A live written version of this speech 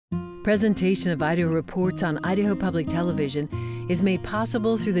Presentation of Idaho Reports on Idaho Public Television is made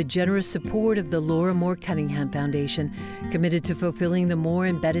possible through the generous support of the Laura Moore Cunningham Foundation, committed to fulfilling the Moore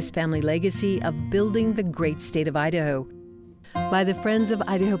and Bettis family legacy of building the great state of Idaho. By the Friends of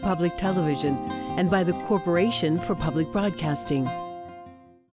Idaho Public Television and by the Corporation for Public Broadcasting.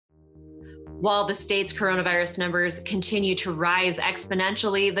 While the state's coronavirus numbers continue to rise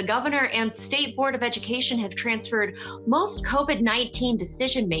exponentially, the governor and State Board of Education have transferred most COVID-19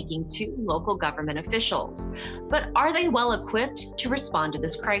 decision-making to local government officials. But are they well equipped to respond to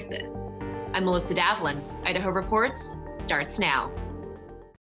this crisis? I'm Melissa Davlin. Idaho Reports starts now.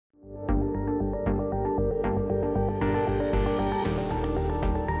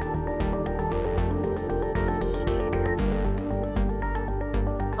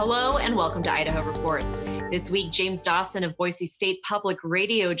 Hello and welcome to Idaho Reports. This week, James Dawson of Boise State Public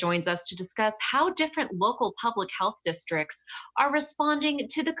Radio joins us to discuss how different local public health districts are responding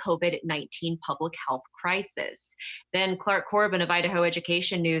to the COVID-19 public health crisis. Then Clark Corbin of Idaho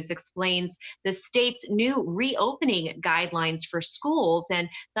Education News explains the state's new reopening guidelines for schools and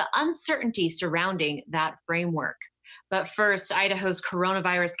the uncertainty surrounding that framework. But first, Idaho's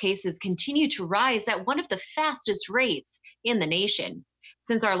coronavirus cases continue to rise at one of the fastest rates in the nation.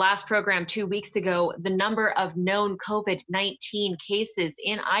 Since our last program 2 weeks ago, the number of known COVID-19 cases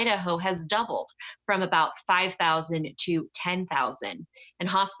in Idaho has doubled from about 5,000 to 10,000, and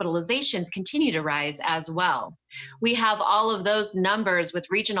hospitalizations continue to rise as well. We have all of those numbers with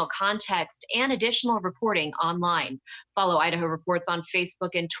regional context and additional reporting online. Follow Idaho Reports on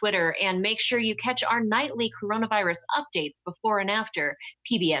Facebook and Twitter, and make sure you catch our nightly coronavirus updates before and after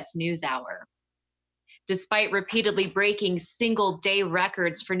PBS NewsHour. Despite repeatedly breaking single-day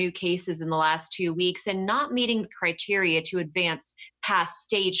records for new cases in the last 2 weeks and not meeting the criteria to advance past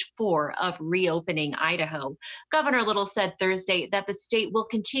stage 4 of reopening Idaho, Governor Little said Thursday that the state will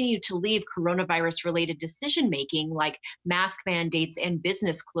continue to leave coronavirus-related decision-making like mask mandates and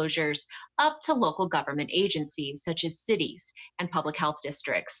business closures up to local government agencies such as cities and public health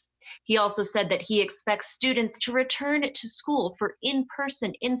districts. He also said that he expects students to return to school for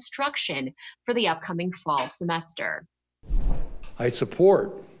in-person instruction for the upcoming fall semester. I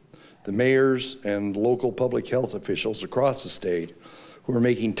support the mayors and local public health officials across the state who are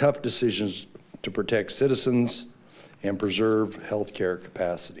making tough decisions to protect citizens and preserve healthcare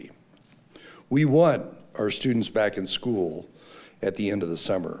capacity. We want our students back in school at the end of the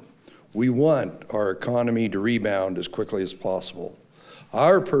summer. We want our economy to rebound as quickly as possible.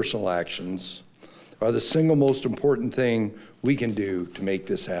 Our personal actions are the single most important thing we can do to make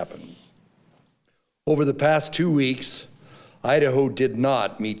this happen. Over the past 2 weeks, Idaho did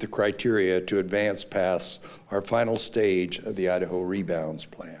not meet the criteria to advance past our final stage of the Idaho Rebounds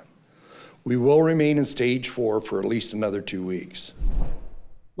Plan. We will remain in stage 4 for at least another 2 weeks.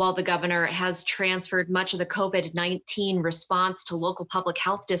 While the governor has transferred much of the COVID-19 response to local public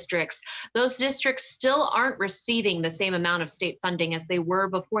health districts, those districts still aren't receiving the same amount of state funding as they were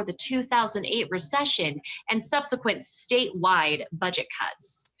before the 2008 recession and subsequent statewide budget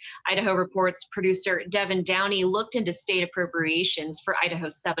cuts. Idaho Reports producer Devin Downey looked into state appropriations for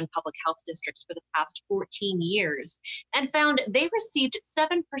Idaho's 7 public health districts for the past 14 years and found they received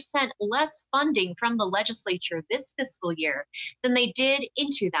 7% less funding from the legislature this fiscal year than they did in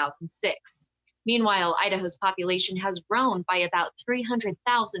 2006. Meanwhile, Idaho's population has grown by about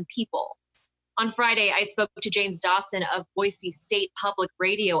 300,000 people. On Friday, I spoke to James Dawson of Boise State Public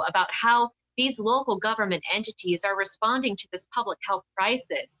Radio about how these local government entities are responding to this public health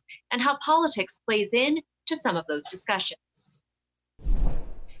crisis and how politics plays in to some of those discussions.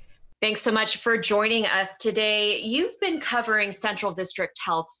 Thanks so much for joining us today. You've been covering Central District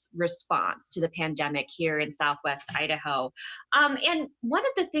Health's response to the pandemic here in Southwest Idaho. And one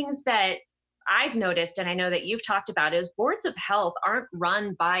of the things that I've noticed, and I know that you've talked about, is boards of health aren't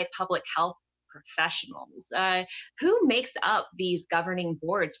run by public health professionals. Who makes up these governing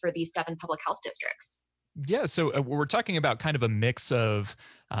boards for these 7 public health districts? Yeah, so we're talking about kind of a mix of,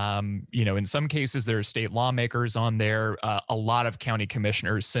 in some cases there are state lawmakers on there, a lot of county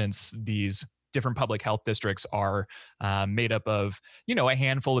commissioners, since these different public health districts are made up of, a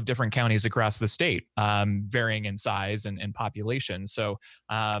handful of different counties across the state, varying in size and population. So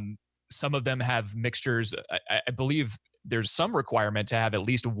some of them have mixtures. I believe there's some requirement to have at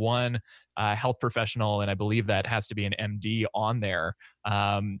least one health professional, and I believe that has to be an MD on there.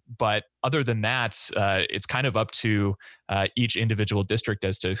 But other than that, it's kind of up to each individual district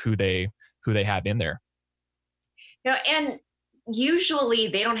as to who they have in there. And usually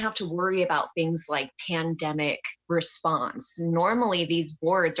they don't have to worry about things like pandemic response. Normally, these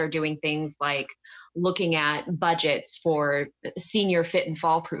boards are doing things like looking at budgets for senior fit and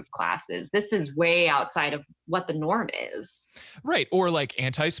fall proof classes. This is way outside of what the norm is. Right. Or like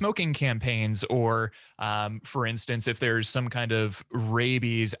anti-smoking campaigns, or for instance, if there's some kind of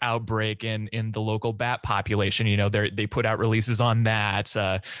rabies outbreak in the local bat population, they put out releases on that.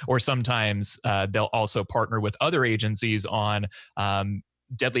 Or sometimes they'll also partner with other agencies on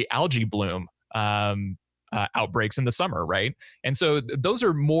deadly algae bloom outbreaks in the summer, right? And so those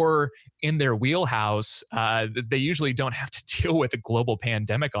are more in their wheelhouse. They usually don't have to deal with a global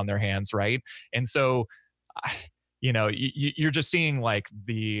pandemic on their hands, right? And so, you're just seeing like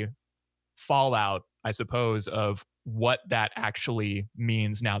the fallout, I suppose, of what that actually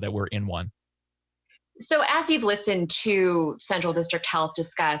means now that we're in one. So as you've listened to Central District Health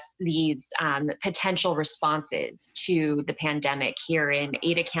discuss these potential responses to the pandemic here in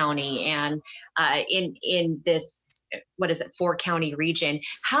Ada County and in this, 4-county region,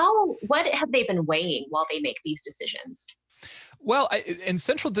 what have they been weighing while they make these decisions? Well, and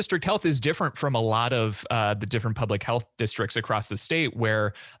Central District Health is different from a lot of the different public health districts across the state,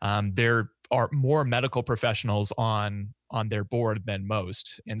 where there are more medical professionals on their board than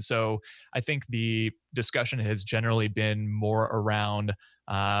most. And so I think the discussion has generally been more around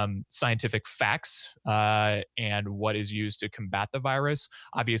scientific facts and what is used to combat the virus.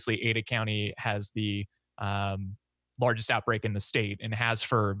 Obviously, Ada County has the largest outbreak in the state and has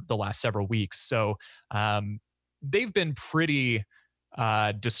for the last several weeks. So they've been pretty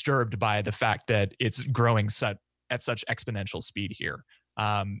disturbed by the fact that it's growing at such exponential speed here.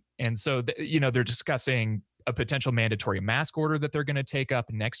 And so, they're discussing a potential mandatory mask order that they're going to take up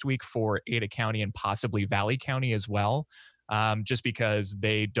next week for Ada County and possibly Valley County as well, just because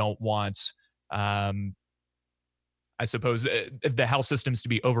they don't want, I suppose, the health systems to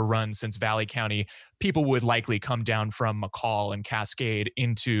be overrun, since Valley County, people would likely come down from McCall and Cascade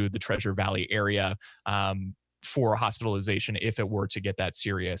into the Treasure Valley area for hospitalization if it were to get that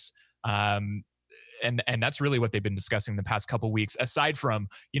serious. And that's really what they've been discussing the past couple of weeks, aside from,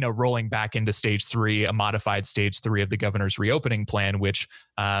 rolling back into stage 3, a modified stage 3 of the governor's reopening plan, which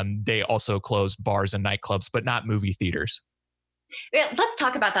they also closed bars and nightclubs, but not movie theaters. Yeah, let's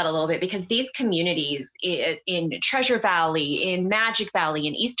talk about that a little bit, because these communities in Treasure Valley, in Magic Valley,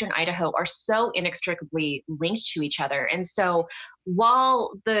 in Eastern Idaho are so inextricably linked to each other. And so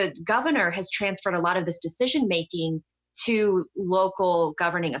while the governor has transferred a lot of this decision making to local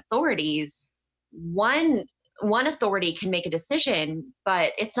governing authorities, one authority can make a decision,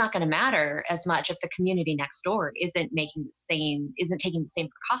 but it's not going to matter as much if the community next door isn't taking the same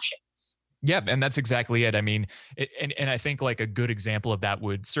precautions. Yeah, and that's exactly it. I mean, and I think like a good example of that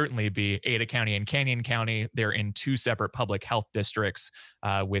would certainly be Ada County and Canyon County. They're in 2 separate public health districts,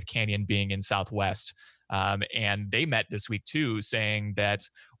 with Canyon being in Southwest. And they met this week too, saying that,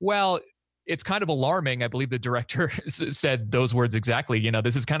 well, it's kind of alarming. I believe the director said those words exactly.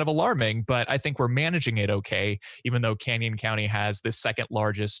 This is kind of alarming, but I think we're managing it okay, even though Canyon County has the second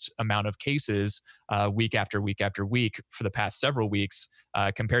largest amount of cases week after week after week for the past several weeks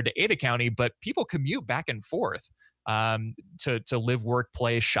compared to Ada County. But people commute back and forth to live, work,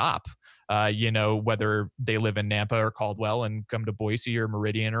 play, shop, whether they live in Nampa or Caldwell and come to Boise or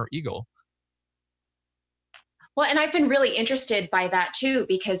Meridian or Eagle. Well, and I've been really interested by that too,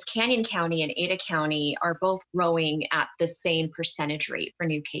 because Canyon County and Ada County are both growing at the same percentage rate for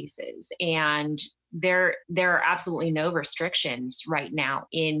new cases. And there are absolutely no restrictions right now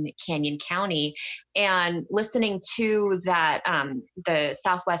in Canyon County. And listening to that, the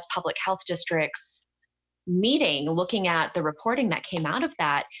Southwest Public Health District's meeting, looking at the reporting that came out of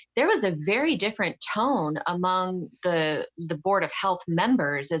that, there was a very different tone among the Board of Health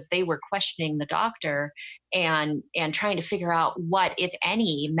members as they were questioning the doctor and trying to figure out what, if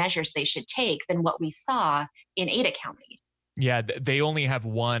any, measures they should take than what we saw in Ada County. Yeah, they only have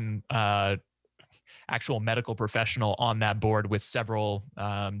one actual medical professional on that board, with several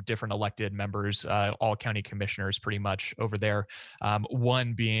different elected members, all county commissioners pretty much over there.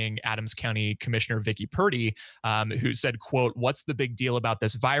 One being Adams County Commissioner Vicky Purdy, who said, quote, "What's the big deal about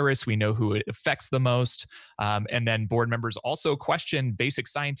this virus? We know who it affects the most." And then board members also questioned basic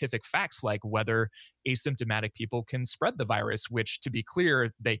scientific facts like whether asymptomatic people can spread the virus, which, to be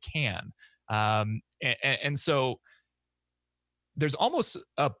clear, they can. And so there's almost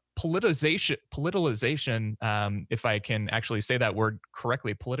a politicalization, if I can actually say that word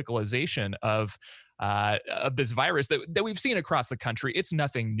correctly, politicalization of this virus that we've seen across the country. It's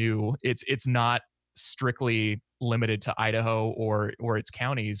nothing new. It's not strictly limited to Idaho or its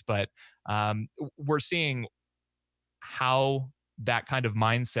counties, but we're seeing how that kind of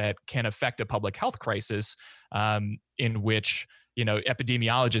mindset can affect a public health crisis, in which,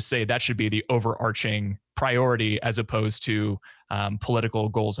 epidemiologists say that should be the overarching priority as opposed to political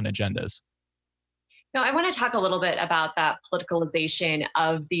goals and agendas. Now, I want to talk a little bit about that politicalization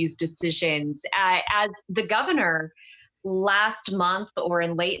of these decisions. As the governor last month or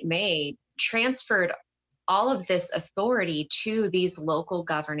in late May transferred all of this authority to these local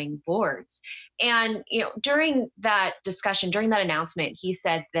governing boards. And, during that discussion, during that announcement, he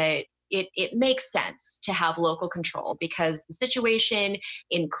said that it makes sense to have local control because the situation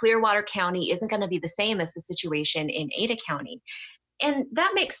in Clearwater County isn't going to be the same as the situation in Ada County. And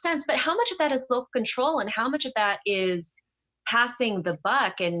that makes sense, but how much of that is local control and how much of that is passing the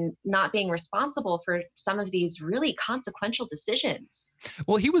buck and not being responsible for some of these really consequential decisions?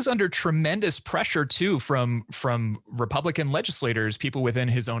 Well, he was under tremendous pressure too from Republican legislators, people within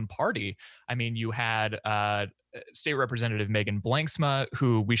his own party. I mean, you had State Representative Megan Blanksma,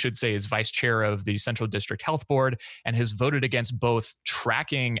 who we should say is vice chair of the Central District Health Board and has voted against both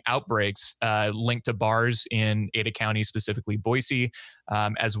tracking outbreaks linked to bars in Ada County, specifically Boise,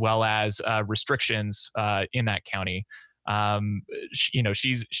 as well as restrictions in that county.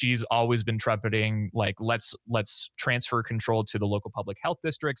 She's always been trumpeting like let's transfer control to the local public health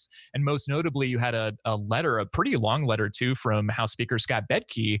districts, and most notably you had a pretty long letter too, from House Speaker Scott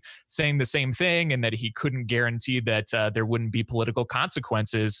Bedke saying the same thing, and that he couldn't guarantee that there wouldn't be political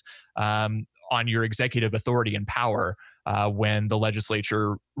consequences on your executive authority and power when the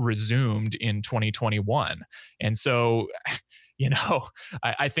legislature resumed in 2021. And so,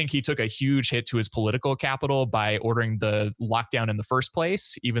 I think he took a huge hit to his political capital by ordering the lockdown in the first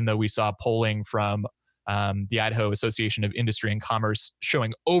place, even though we saw polling from the Idaho Association of Industry and Commerce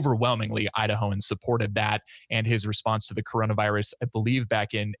showing overwhelmingly Idahoans supported that and his response to the coronavirus, I believe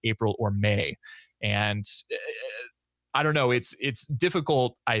back in April or May. And I don't know, it's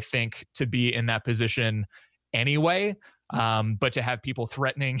difficult, I think, to be in that position anyway. But to have people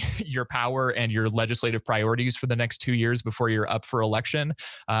threatening your power and your legislative priorities for the next 2 years before you're up for election,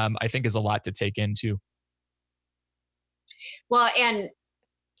 I think is a lot to take into. Well, and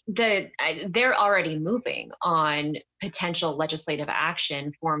they're already moving on potential legislative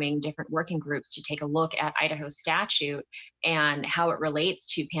action, forming different working groups to take a look at Idaho statute and how it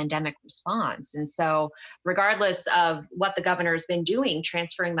relates to pandemic response. And so regardless of what the governor's been doing,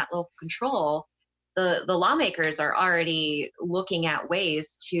 transferring that local control, the lawmakers are already looking at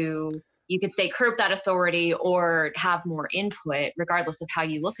ways to, you could say, curb that authority or have more input, regardless of how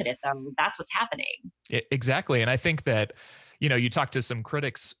you look at it, though. That's what's happening. Exactly. And I think that, you talk to some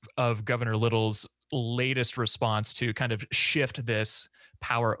critics of Governor Little's latest response to kind of shift this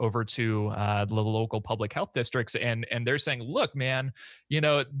power over to the local public health districts. And they're saying, look, man,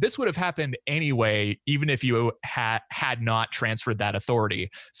 this would have happened anyway, even if you had not transferred that authority.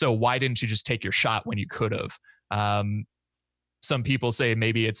 So why didn't you just take your shot when you could have? Some people say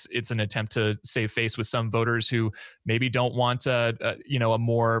maybe it's an attempt to save face with some voters who maybe don't want a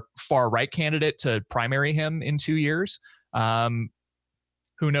more far right candidate to primary him in 2 years.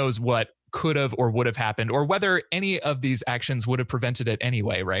 Who knows what could have or would have happened, or whether any of these actions would have prevented it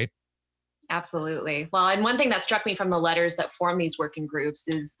anyway, right? Absolutely. Well, and one thing that struck me from the letters that form these working groups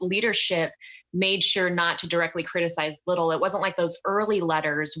is leadership made sure not to directly criticize Little. It wasn't like those early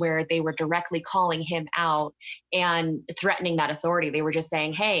letters where they were directly calling him out and threatening that authority. They were just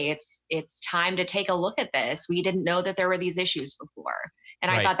saying, hey, it's time to take a look at this. We didn't know that there were these issues before.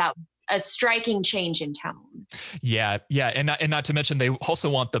 And right. I thought that was a striking change in tone. Yeah. And not to mention, they also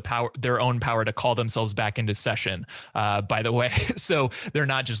want their own power to call themselves back into session, by the way. So they're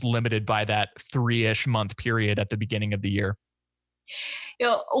not just limited by that 3-ish month period at the beginning of the year.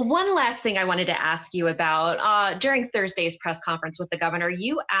 One last thing I wanted to ask you about. During Thursday's press conference with the governor,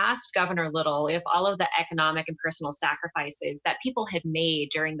 you asked Governor Little if all of the economic and personal sacrifices that people had made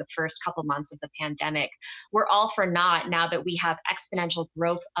during the first couple months of the pandemic were all for naught now that we have exponential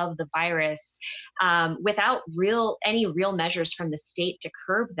growth of the virus without any real measures from the state to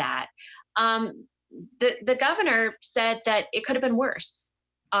curb that. The governor said that it could have been worse.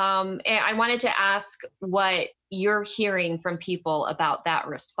 And I wanted to ask what you're hearing from people about that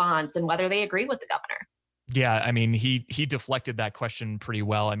response and whether they agree with the governor. Yeah, I mean, he deflected that question pretty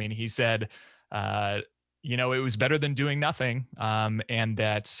well. I mean, he said, it was better than doing nothing, and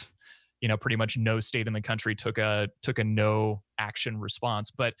that, pretty much no state in the country took a no action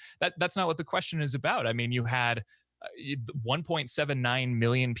response. But that's not what the question is about. I mean, you had 1.79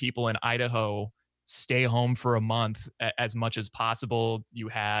 million people in Idaho stay home for a month as much as possible. You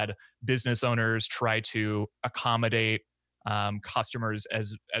had business owners try to accommodate customers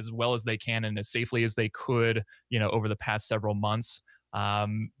as well as they can and as safely as they could, over the past several months.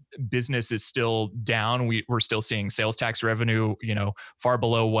 Business is still down. We're still seeing sales tax revenue, far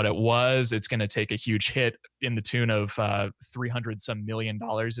below what it was. It's going to take a huge hit in the tune of $300 some million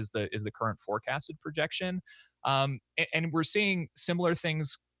is the current forecasted projection. And we're seeing similar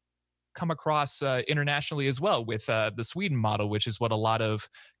things come across internationally as well with the Sweden model, which is what a lot of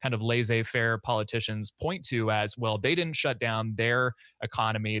kind of laissez-faire politicians point to as, well, they didn't shut down their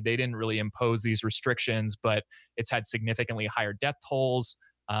economy. They didn't really impose these restrictions, but it's had significantly higher death tolls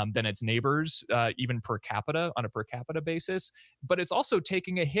than its neighbors, even per capita, on a per capita basis. But it's also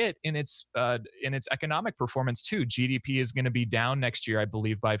taking a hit in its economic performance too. GDP is going to be down next year, I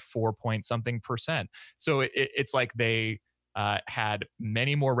believe, by 4% So it's like they had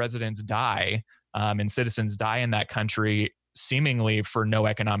many more residents die and citizens die in that country, seemingly for no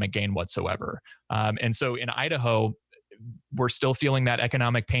economic gain whatsoever. And so in Idaho, we're still feeling that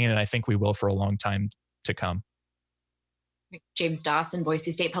economic pain, and I think we will for a long time to come. James Dawson,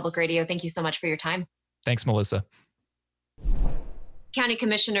 Boise State Public Radio, thank you so much for your time. Thanks, Melissa. County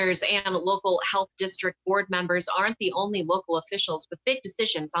commissioners and local health district board members aren't the only local officials with big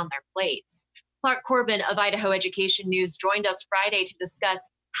decisions on their plates. Clark Corbin of Idaho Education News joined us Friday to discuss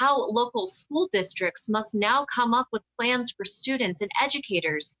how local school districts must now come up with plans for students and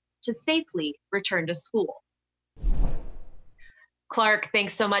educators to safely return to school. Clark,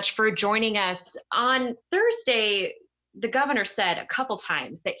 thanks so much for joining us. On Thursday, the governor said a couple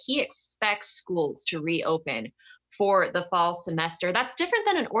times that he expects schools to reopen for the fall semester. That's different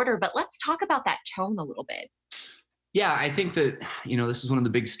than an order, but let's talk about that tone a little bit. Yeah, I think that, this is one of the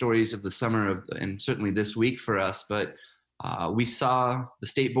big stories of the summer and certainly this week for us, but we saw the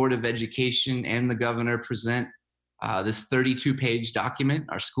State Board of Education and the governor present this 32-page document,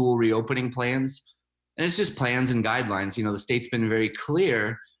 our school reopening plans. And it's just plans and guidelines. The state's been very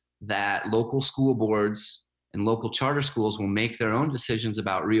clear that local school boards and local charter schools will make their own decisions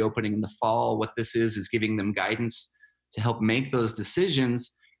about reopening in the fall. What this is giving them guidance to help make those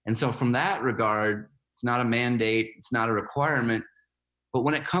decisions. And so from that regard, it's not a mandate, it's not a requirement. But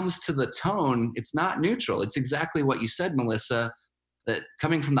when it comes to the tone, it's not neutral. It's exactly what you said, Melissa, that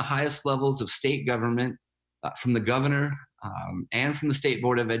coming from the highest levels of state government, from the governor and from the State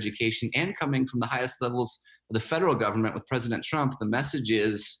Board of Education, and coming from the highest levels of the federal government with President Trump, the message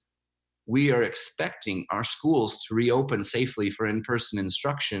is we are expecting our schools to reopen safely for in-person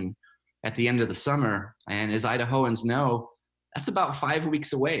instruction at the end of the summer. And as Idahoans know, that's about 5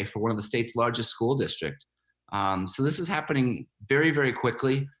 weeks away for one of the state's largest school districts. So this is happening very, very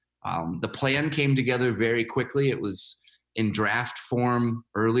quickly. The plan came together very quickly. It was in draft form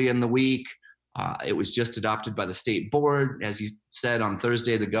early in the week. It was just adopted by the state board. As you said, on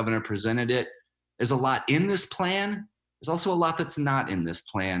Thursday, the governor presented it. There's a lot in this plan. There's also a lot that's not in this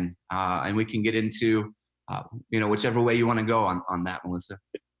plan. And we can get into, whichever way you want to go on that, Melissa.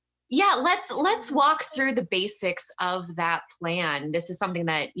 Yeah, let's walk through the basics of that plan. This is something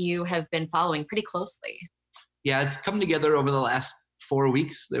that you have been following pretty closely. Yeah, it's come together over the last 4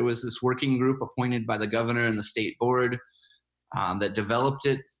 weeks. There was this working group appointed by the governor and the state board that developed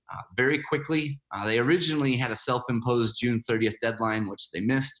it very quickly. They originally had a self-imposed June 30th deadline, which they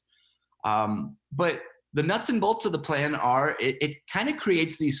missed. But the nuts and bolts of the plan are, it kind of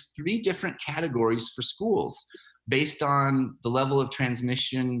creates these 3 different categories for schools based on the level of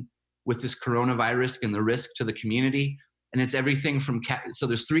transmission with this coronavirus and the risk to the community. And it's everything from, so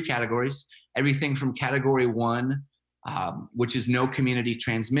there's 3 categories, everything from category 1, which is no community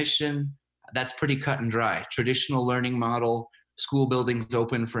transmission. That's pretty cut and dry. Traditional learning model, school buildings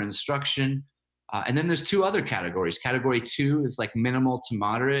open for instruction. And then there's 2 other categories. Category 2 is like minimal to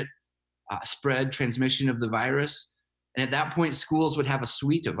moderate spread transmission of the virus. And at that point, schools would have a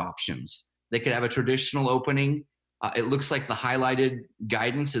suite of options. They could have a traditional opening. It looks like the highlighted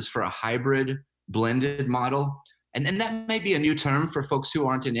guidance is for a hybrid blended model. And that might be a new term for folks who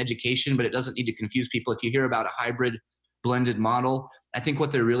aren't in education, but it doesn't need to confuse people. If you hear about a hybrid blended model, I think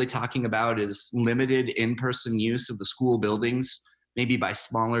what they're really talking about is limited in-person use of the school buildings, maybe by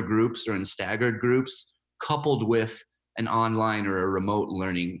smaller groups or in staggered groups, coupled with an online or a remote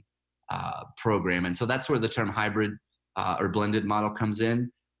learning program. And so that's where the term hybrid or blended model comes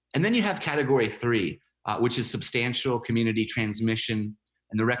in. And then you have category 3, which is substantial community transmission.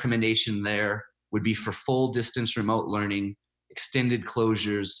 And the recommendation there would be for full distance remote learning, extended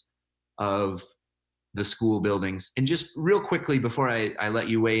closures of the school buildings. And just real quickly before I let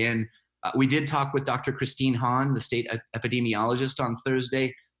you weigh in, we did talk with Dr. Christine Hahn, the state epidemiologist, on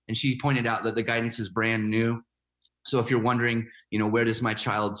Thursday, and she pointed out that the guidance is brand new. So if you're wondering, where does my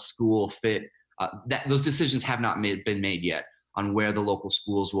child's school fit? that those decisions have not been made yet on where the local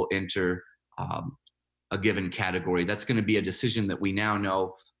schools will enter a given category. That's going to be a decision that we now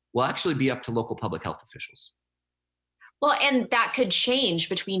know will actually be up to local public health officials. Well, and that could change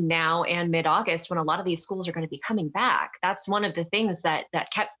between now and mid-August when a lot of these schools are going to be coming back. That's one of the things that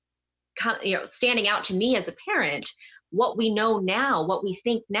kept standing out to me as a parent. What we know now, what we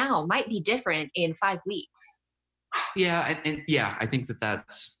think now might be different in 5 weeks. Yeah, and I think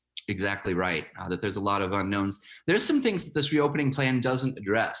that's exactly right, that there's a lot of unknowns. There's some things that this reopening plan doesn't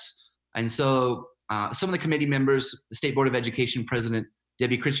address. And so some of the committee members, the State Board of Education President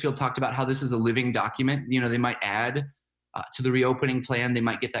Debbie Critchfield talked about how this is a living document. They might add to the reopening plan. They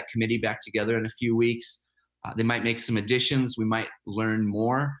might get that committee back together in a few weeks. They might make some additions. We might learn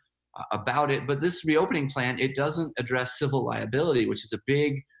more about it. But this reopening plan, it doesn't address civil liability, which is a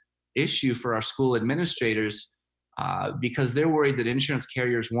big issue for our school administrators because they're worried that insurance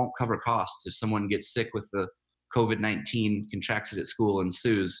carriers won't cover costs if someone gets sick with the COVID-19, contracts it at school, and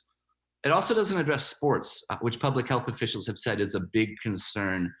sues. It also doesn't address sports, which public health officials have said is a big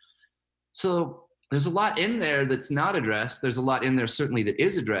concern. So there's a lot in there that's not addressed. There's a lot in there certainly that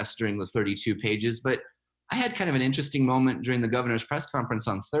is addressed during the 32 pages, but I had kind of an interesting moment during the governor's press conference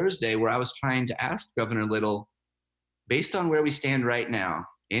on Thursday where I was trying to ask Governor Little, based on where we stand right now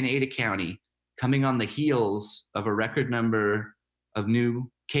in Ada County, coming on the heels of a record number of new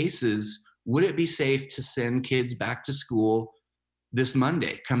cases, would it be safe to send kids back to school this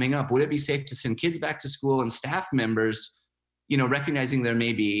Monday coming up? Would it be safe to send kids back to school and staff members, recognizing there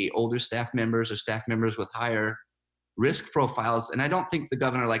may be older staff members or staff members with higher risk profiles? And I don't think the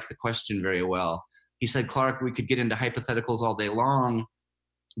governor liked the question very well. He said, Clark, we could get into hypotheticals all day long,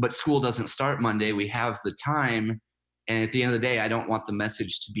 but school doesn't start Monday. We have the time. And at the end of the day, I don't want the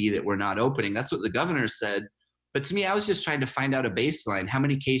message to be that we're not opening. That's what the governor said. But to me, I was just trying to find out a baseline. How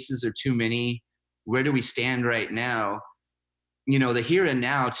many cases are too many? Where do we stand right now? The here and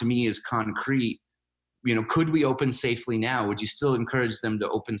now to me is concrete. Could we open safely now? Would you still encourage them to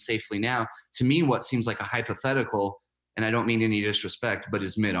open safely now? To me, what seems like a hypothetical, and I don't mean any disrespect, but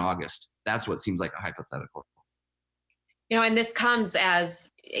is mid-August. That's what seems like a hypothetical. And this comes, as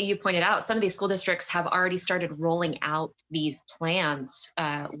you pointed out, some of these school districts have already started rolling out these plans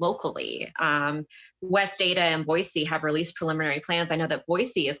locally. West Ada and Boise have released preliminary plans. I know that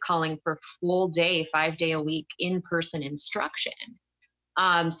Boise is calling for full day, 5-day-a-week in-person instruction.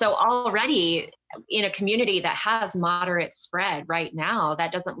 So already in a community that has moderate spread right now,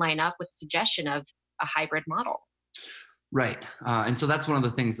 that doesn't line up with the suggestion of a hybrid model. Right. And so that's one of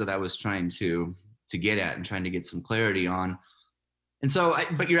the things that I was trying to get at and trying to get some clarity on. And so,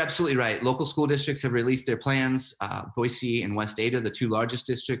 but you're absolutely right. Local school districts have released their plans. Boise and West Ada, the two largest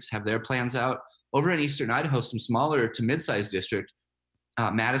districts, have their plans out. Over in Eastern Idaho, some smaller to mid-sized district,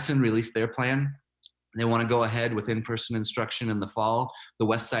 Madison released their plan. They want to go ahead with in-person instruction in the fall. The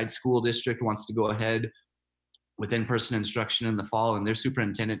West Side School District wants to go ahead with in-person instruction in the fall. And their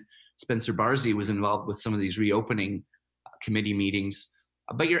superintendent, Spencer Barzee, was involved with some of these reopening committee meetings.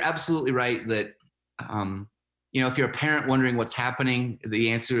 But you're absolutely right that if you're a parent wondering what's happening,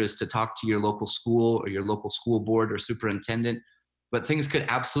 the answer is to talk to your local school or your local school board or superintendent. But things could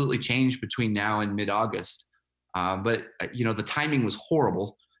absolutely change between now and mid-August. But the timing was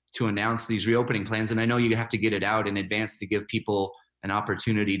horrible to announce these reopening plans. And I know you have to get it out in advance to give people an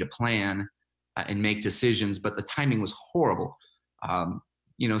opportunity to plan and make decisions, but the timing was horrible.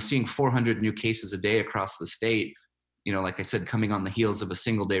 Seeing 400 new cases a day across the state, like I said, coming on the heels of a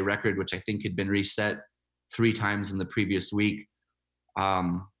single day record, which I think had been reset 3 times in the previous week.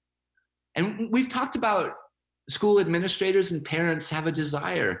 And we've talked about school administrators and parents have a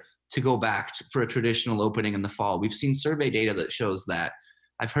desire to go back for a traditional opening in the fall. We've seen survey data that shows that.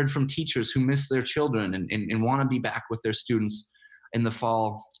 I've heard from teachers who miss their children and want to be back with their students in the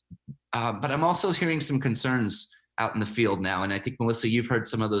fall. But I'm also hearing some concerns out in the field now. And I think, Melissa, you've heard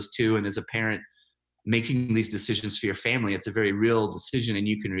some of those too. And as a parent making these decisions for your family, it's a very real decision and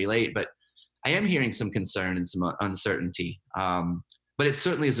you can relate. But I am hearing some concern and some uncertainty. But it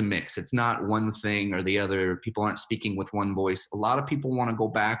certainly is a mix. It's not one thing or the other. People aren't speaking with one voice. A lot of people want to go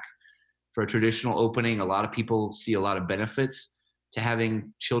back for a traditional opening. A lot of people see a lot of benefits to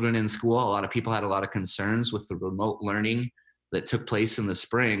having children in school. A lot of people had a lot of concerns with the remote learning that took place in the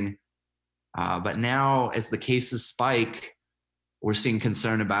spring. But now as the cases spike, we're seeing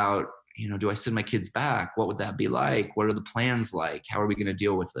concern about, do I send my kids back? What would that be like? What are the plans like? How are we going to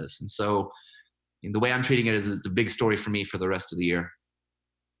deal with this? And so the way I'm treating it is it's a big story for me for the rest of the year.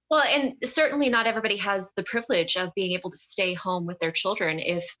 Well, and certainly not everybody has the privilege of being able to stay home with their children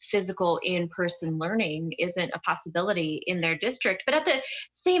if physical in-person learning isn't a possibility in their district. But at the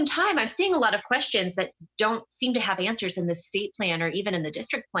same time, I'm seeing a lot of questions that don't seem to have answers in the state plan or even in the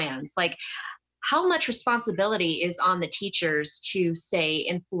district plans. Like, how much responsibility is on the teachers to, say,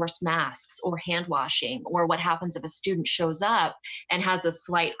 enforce masks or hand washing, or what happens if a student shows up and has a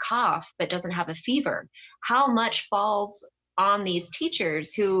slight cough but doesn't have a fever? How much falls on these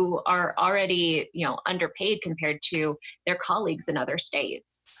teachers who are already, underpaid compared to their colleagues in other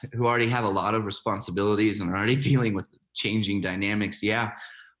states? Who already have a lot of responsibilities and are already dealing with changing dynamics. Yeah.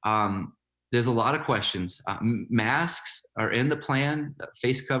 There's a lot of questions. Masks are in the plan,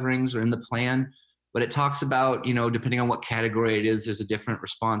 face coverings are in the plan, but it talks about, depending on what category it is, there's a different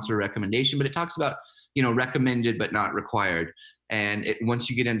response or recommendation, but it talks about, recommended but not required. And once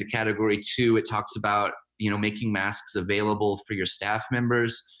you get into category 2, it talks about, making masks available for your staff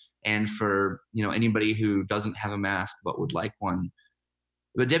members and for, anybody who doesn't have a mask but would like one.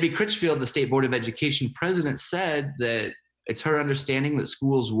 But Debbie Critchfield, the State Board of Education president, said that it's her understanding that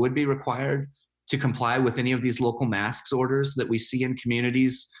schools would be required to comply with any of these local masks orders that we see in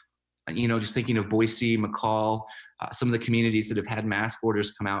communities. Just thinking of Boise, McCall, some of the communities that have had mask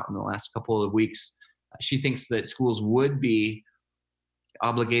orders come out in the last couple of weeks. She thinks that schools would be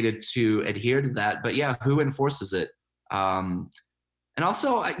obligated to adhere to that. But yeah, who enforces it? And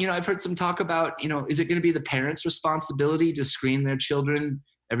also, I've heard some talk about, is it going to be the parents' responsibility to screen their children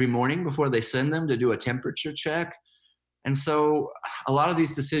every morning before they send them to do a temperature check? And so a lot of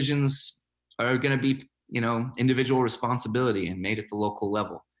these decisions are going to be, individual responsibility and made at the local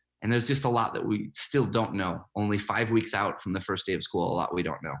level. And there's just a lot that we still don't know. Only 5 weeks out from the first day of school, a lot we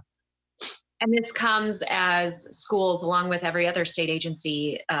don't know. And this comes as schools, along with every other state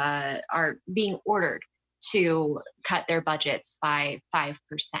agency, are being ordered to cut their budgets by 5%.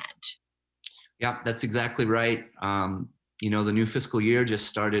 Yeah, that's exactly right. The new fiscal year just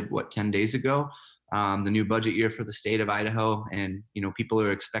started, 10 days ago? The new budget year for the state of Idaho. And, people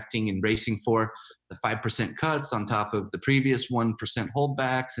are expecting and bracing for the 5% cuts on top of the previous 1%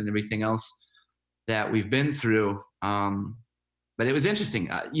 holdbacks and everything else that we've been through. But it was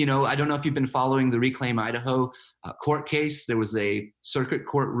interesting. I don't know if you've been following the Reclaim Idaho court case. There was a circuit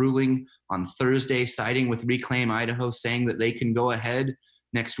court ruling on Thursday siding with Reclaim Idaho, saying that they can go ahead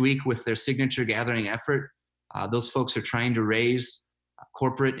next week with their signature gathering effort. Those folks are trying to raise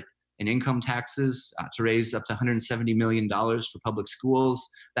corporate and income taxes to raise up to $170 million for public schools.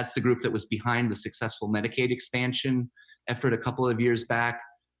 That's the group that was behind the successful Medicaid expansion effort a couple of years back.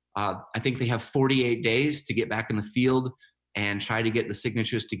 I think they have 48 days to get back in the field and try to get the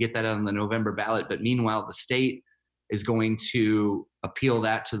signatures to get that on the November ballot. But meanwhile, the state is going to appeal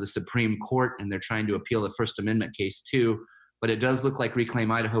that to the Supreme Court, and they're trying to appeal the First Amendment case too. But it does look like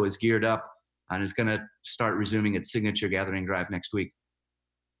Reclaim Idaho is geared up and is going to start resuming its signature gathering drive next week.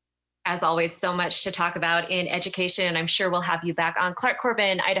 As always, so much to talk about in education, and I'm sure we'll have you back on. Clark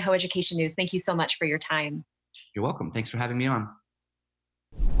Corbin, Idaho Education News, thank you so much for your time. You're welcome. Thanks for having me on.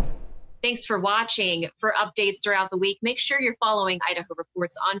 Thanks for watching. For updates throughout the week, make sure you're following Idaho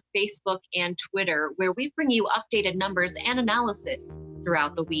Reports on Facebook and Twitter, where we bring you updated numbers and analysis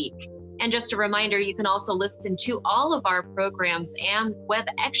throughout the week. And just a reminder, you can also listen to all of our programs and web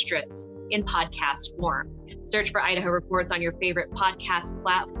extras in podcast form. Search for Idaho Reports on your favorite podcast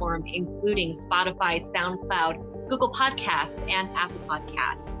platform, including Spotify, SoundCloud, Google Podcasts, and Apple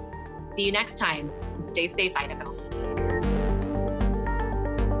Podcasts. See you next time, and stay safe, Idaho.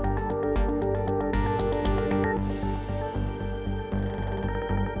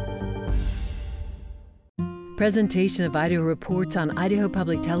 Presentation of Idaho Reports on Idaho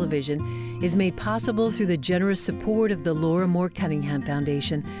Public Television is made possible through the generous support of the Laura Moore Cunningham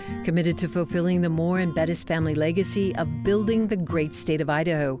Foundation, committed to fulfilling the Moore and Bettis family legacy of building the great state of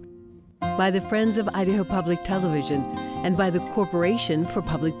Idaho, by the Friends of Idaho Public Television, and by the Corporation for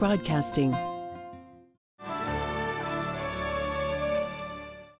Public Broadcasting.